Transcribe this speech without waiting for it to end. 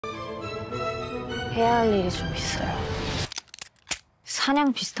해야 할 일이 좀 있어요.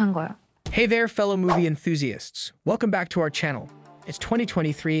 사냥 비슷한 거요. Hey there, fellow movie enthusiasts. Welcome back to our channel. It's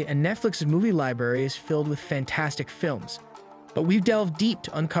 2023 and Netflix's movie library is filled with fantastic films. But we've delved deep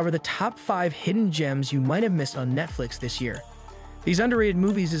to uncover the top 5 hidden gems you might have missed on Netflix this year. These underrated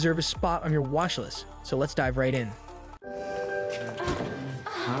movies deserve a spot on your watch list, so let's dive right in.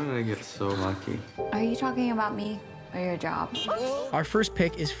 How did I get so lucky? Are you talking about me or your job? Our first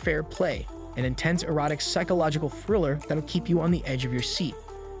pick is Fair Play, an intense erotic psychological thriller that'll keep you on the edge of your seat.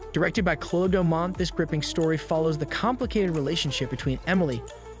 Directed by Claude Daumont, this gripping story follows the complicated relationship between Emily,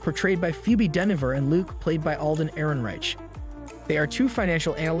 portrayed by Phoebe Dynevor, and Luke, played by Alden Ehrenreich. They are two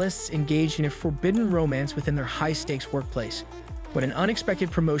financial analysts engaged in a forbidden romance within their high-stakes workplace. When an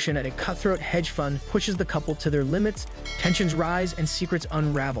unexpected promotion at a cutthroat hedge fund pushes the couple to their limits, tensions rise and secrets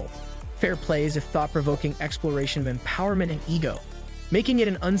unravel. Fair Play is a thought-provoking exploration of empowerment and ego, making it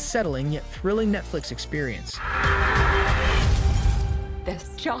an unsettling yet thrilling Netflix experience.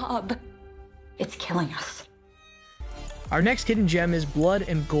 This job, it's killing us. Our next hidden gem is Blood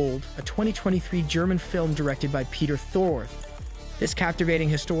and Gold, a 2023 German film directed by Peter Thorwarth. This captivating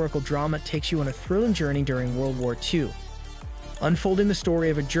historical drama takes you on a thrilling journey during World War II, unfolding the story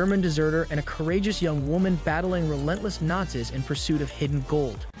of a German deserter and a courageous young woman battling relentless Nazis in pursuit of hidden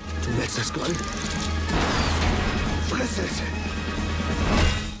gold. Du merkst das Gold? Friss es!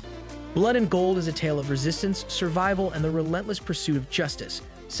 Blood and Gold is a tale of resistance, survival, and the relentless pursuit of justice,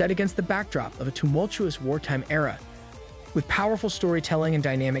 set against the backdrop of a tumultuous wartime era. With powerful storytelling and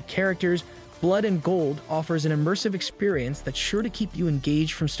dynamic characters, Blood and Gold offers an immersive experience that's sure to keep you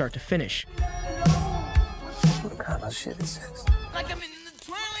engaged from start to finish. What kind of shit is this? Like I'm in the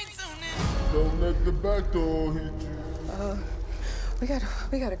Twilight Zone now. Don't let the back door hit you.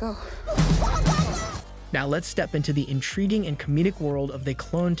 We gotta go. Now let's step into the intriguing and comedic world of They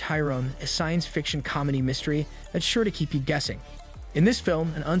Cloned Tyrone, a science fiction comedy mystery that's sure to keep you guessing. In this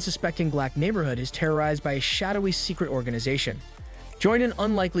film, an unsuspecting black neighborhood is terrorized by a shadowy secret organization. Join an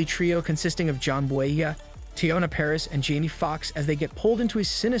unlikely trio consisting of John Boyega, Teyonah Parris, and Jamie Foxx as they get pulled into a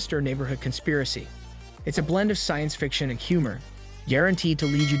sinister neighborhood conspiracy. It's a blend of science fiction and humor, guaranteed to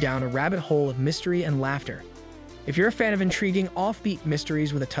lead you down a rabbit hole of mystery and laughter. If you're a fan of intriguing, offbeat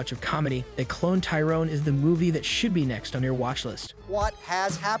mysteries with a touch of comedy, They Cloned Tyrone is the movie that should be next on your watch list. What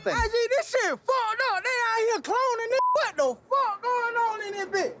has happened? Hey, G, this shit fucked up. They out here cloning this. What the fuck going on in this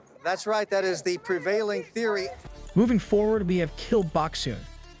bitch? That's right, that is the prevailing theory. Moving forward, we have Kill Boksoon,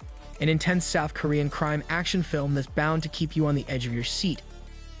 an intense South Korean crime action film that's bound to keep you on the edge of your seat.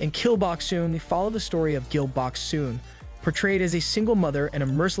 In Kill Boksoon, we follow the story of Gil Boksoon, portrayed as a single mother and a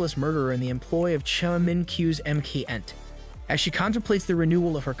merciless murderer in the employ of Cha Min-kyu's MK Ent. As she contemplates the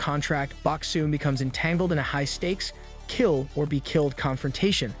renewal of her contract, Boksoon becomes entangled in a high-stakes, kill or be killed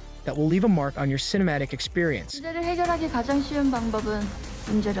confrontation that will leave a mark on your cinematic experience. 문제를 해결하기 가장 쉬운 방법은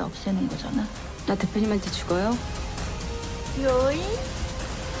문제를 없애는 거잖아. 나 대표님한테 죽어요? 요인?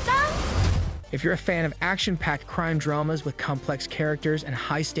 If you're a fan of action-packed crime dramas with complex characters and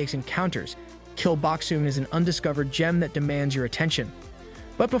high-stakes encounters, Kill Boksoon is an undiscovered gem that demands your attention.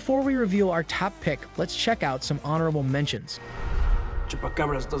 But before we reveal our top pick, let's check out some honorable mentions.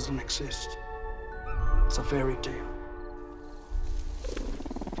 Chupacabras doesn't exist. It's a fairy tale.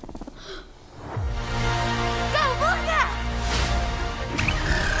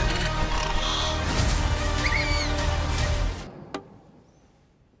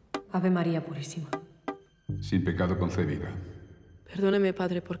 Ave María Purísima. Sin pecado concebida. Perdóneme,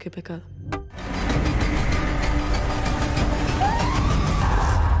 Padre, ¿por qué pecado?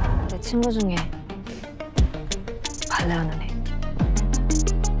 내 친구 중에 발레하는 애.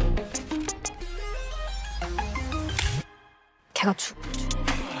 걔가 죽어.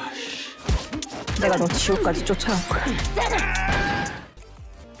 내가 너 지옥까지 쫓아올 거야.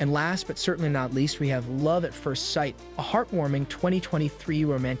 And last but certainly not least, we have Love at First Sight, a heartwarming 2023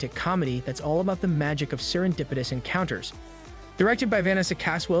 romantic comedy that's all about the magic of serendipitous encounters. Directed by Vanessa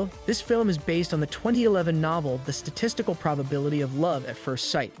Caswell, this film is based on the 2011 novel The Statistical Probability of Love at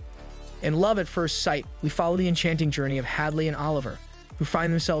First Sight. In Love at First Sight, we follow the enchanting journey of Hadley and Oliver, who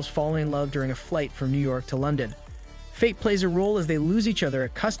find themselves falling in love during a flight from New York to London. Fate plays a role as they lose each other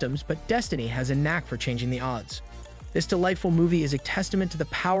at customs, but destiny has a knack for changing the odds. This delightful movie is a testament to the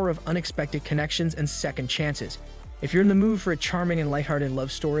power of unexpected connections and second chances. If you're in the mood for a charming and lighthearted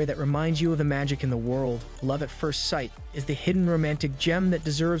love story that reminds you of the magic in the world, Love at First Sight is the hidden romantic gem that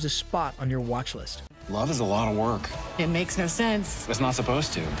deserves a spot on your watch list. Love is a lot of work. It makes no sense. It's not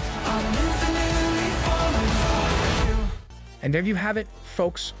supposed to. And there you have it,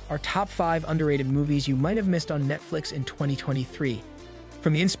 folks, our top 5 underrated movies you might have missed on Netflix in 2023.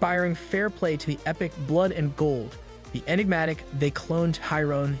 From the inspiring Fair Play to the epic Blood and Gold, the enigmatic They Cloned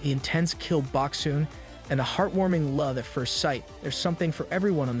Tyrone, the intense Kill Boksoon, and the heartwarming Love at First Sight, there's something for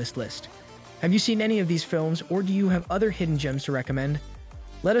everyone on this list. Have you seen any of these films, or do you have other hidden gems to recommend?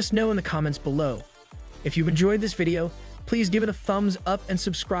 Let us know in the comments below. If you've enjoyed this video, please give it a thumbs up and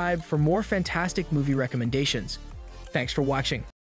subscribe for more fantastic movie recommendations. Thanks for watching.